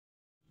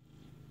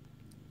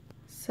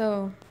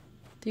So,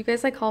 do you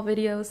guys like haul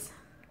videos?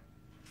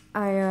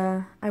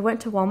 I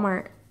went to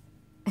Walmart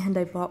and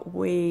I bought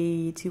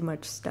way too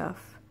much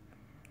stuff.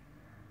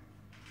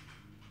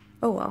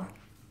 Oh well.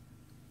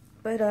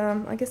 But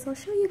I guess I'll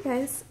show you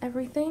guys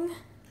everything.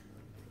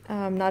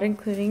 Not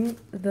including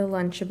the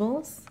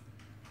Lunchables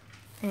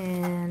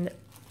and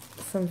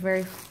some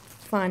very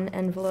fun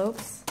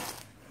envelopes.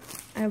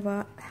 I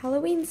bought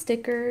Halloween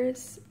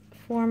stickers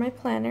for my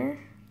planner,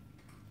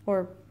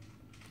 or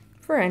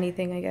for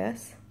anything, I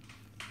guess.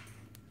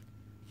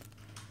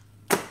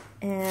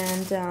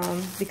 And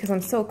because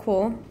I'm so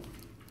cool,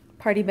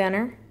 party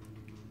banner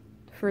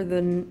for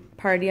the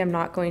party I'm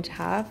not going to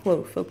have.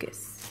 Whoa,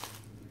 focus.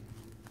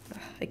 Ugh,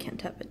 I can't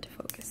tap it to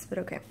focus, but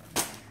okay.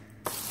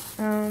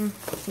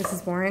 This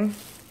is boring.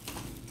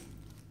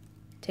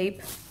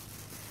 Tape.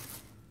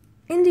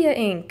 India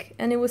ink,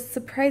 and it was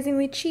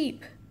surprisingly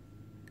cheap.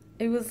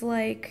 It was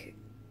like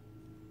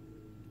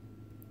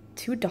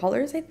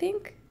 $2, I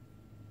think?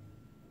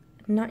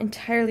 I'm not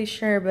entirely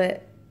sure,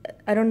 but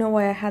I don't know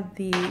why I had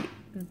the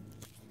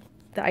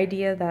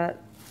idea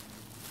that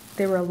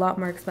they were a lot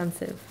more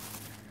expensive.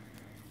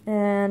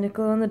 And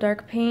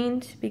glow-in-the-dark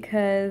paint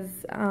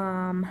because,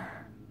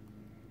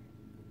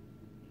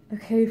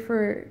 okay,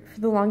 for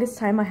the longest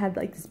time I had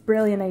like this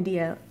brilliant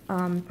idea.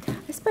 I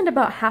spent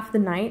about half the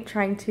night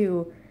trying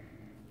to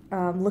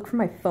look for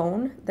my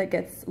phone that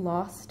gets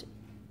lost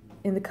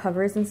in the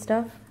covers and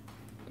stuff.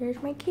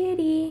 There's my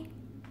kitty.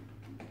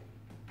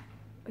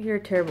 You're a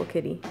terrible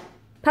kitty.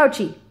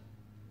 Pouchy!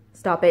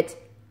 Stop it.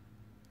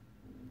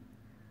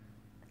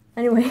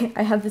 Anyway,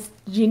 I have this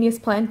genius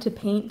plan to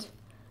paint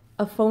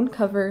a phone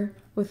cover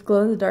with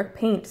glow-in-the-dark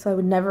paint so I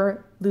would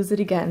never lose it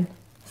again.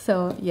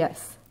 So,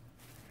 yes.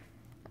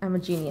 I'm a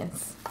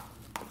genius.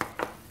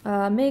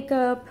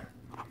 Makeup,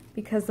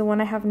 because the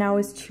one I have now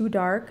is too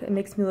dark. It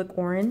makes me look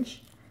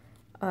orange.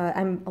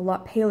 I'm a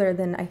lot paler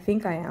than I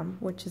think I am,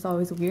 which is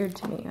always weird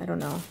to me. I don't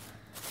know.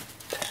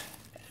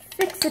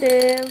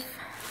 Fixative,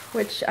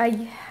 which I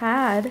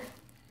had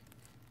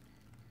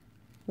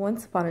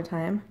once upon a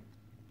time.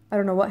 I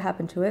don't know what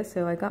happened to it,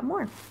 so I got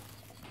more.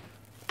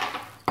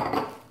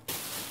 I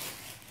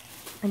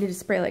need to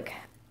spray like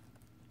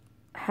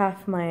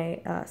half my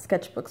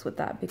sketchbooks with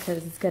that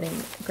because it's getting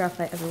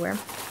graphite everywhere.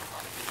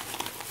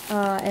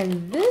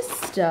 And this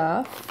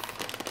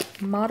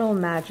stuff, Model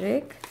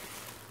Magic,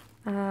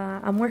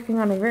 I'm working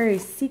on a very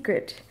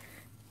secret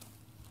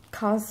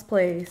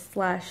cosplay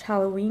 /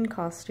 Halloween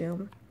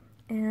costume,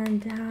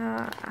 and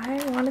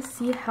I want to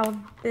see how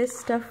this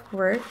stuff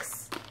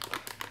works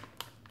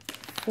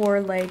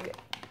for like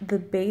the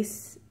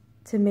base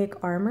to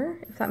make armor,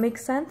 if that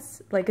makes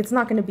sense. Like, it's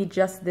not going to be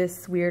just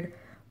this weird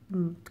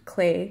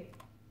clay,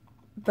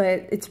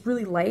 but it's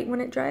really light when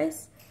it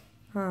dries,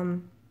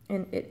 and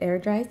it air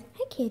dries.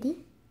 Hi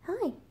kitty,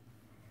 hi.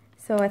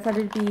 So I thought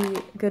it'd be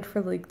good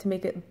for like to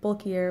make it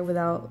bulkier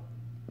without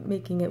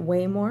making it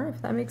weigh more,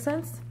 if that makes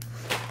sense.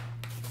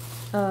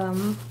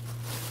 Some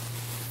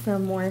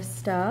more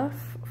stuff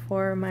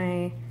for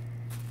my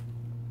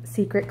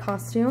secret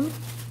costume.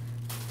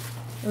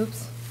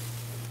 Oops.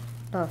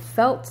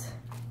 Felt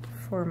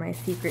for my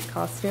secret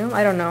costume.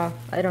 I don't know,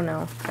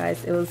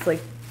 guys. It was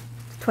like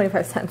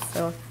 25 cents,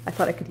 so I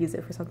thought I could use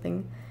it for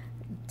something.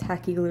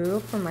 Tacky glue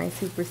for my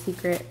super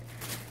secret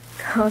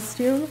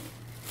costume.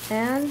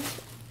 And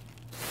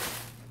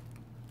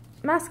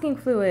masking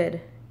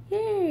fluid.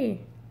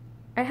 Yay!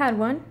 I had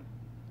one.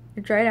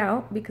 It dried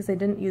out because I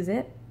didn't use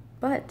it,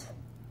 but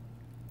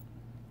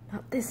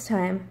not this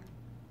time.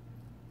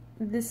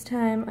 This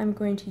time I'm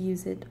going to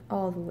use it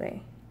all the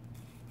way.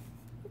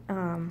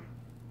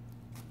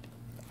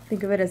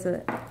 Think of it as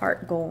an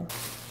art goal.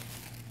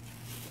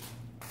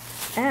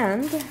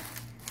 And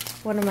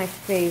one of my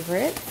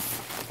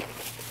favorites,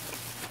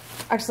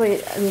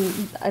 actually, I mean,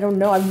 I don't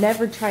know, I've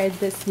never tried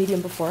this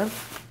medium before.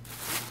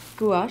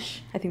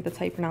 Gouache, I think that's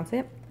how you pronounce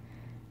it.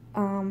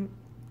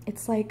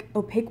 It's like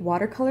opaque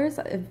watercolors,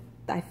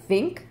 I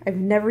think. I've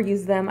never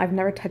used them, I've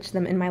never touched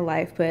them in my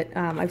life, but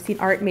I've seen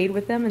art made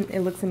with them and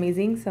it looks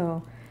amazing,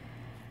 so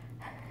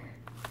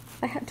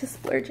I had to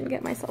splurge and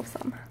get myself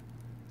some.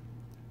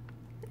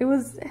 It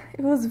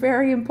was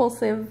very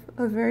impulsive,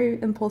 a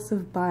very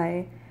impulsive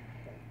buy,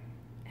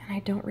 and I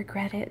don't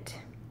regret it.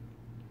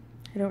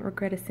 I don't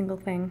regret a single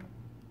thing.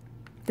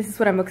 This is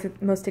what I'm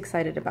most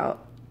excited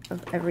about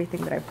of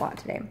everything that I bought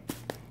today.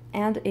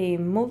 And a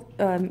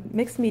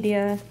mixed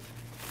media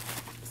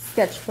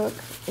sketchbook.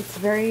 It's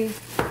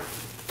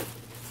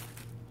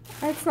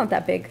not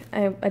that big.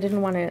 I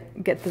didn't want to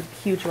get the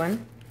huge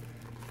one,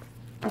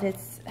 but it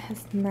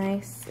has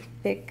nice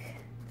thick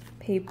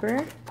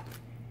paper.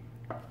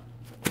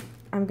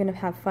 I'm gonna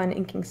have fun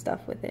inking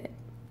stuff with it.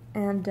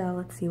 And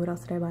let's see, what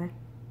else did I buy?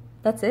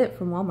 That's it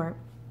from Walmart.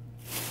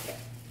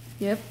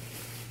 Yep.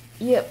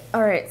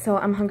 Alright, so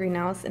I'm hungry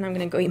now, and I'm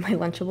gonna go eat my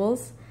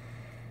Lunchables.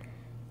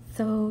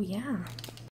 So yeah.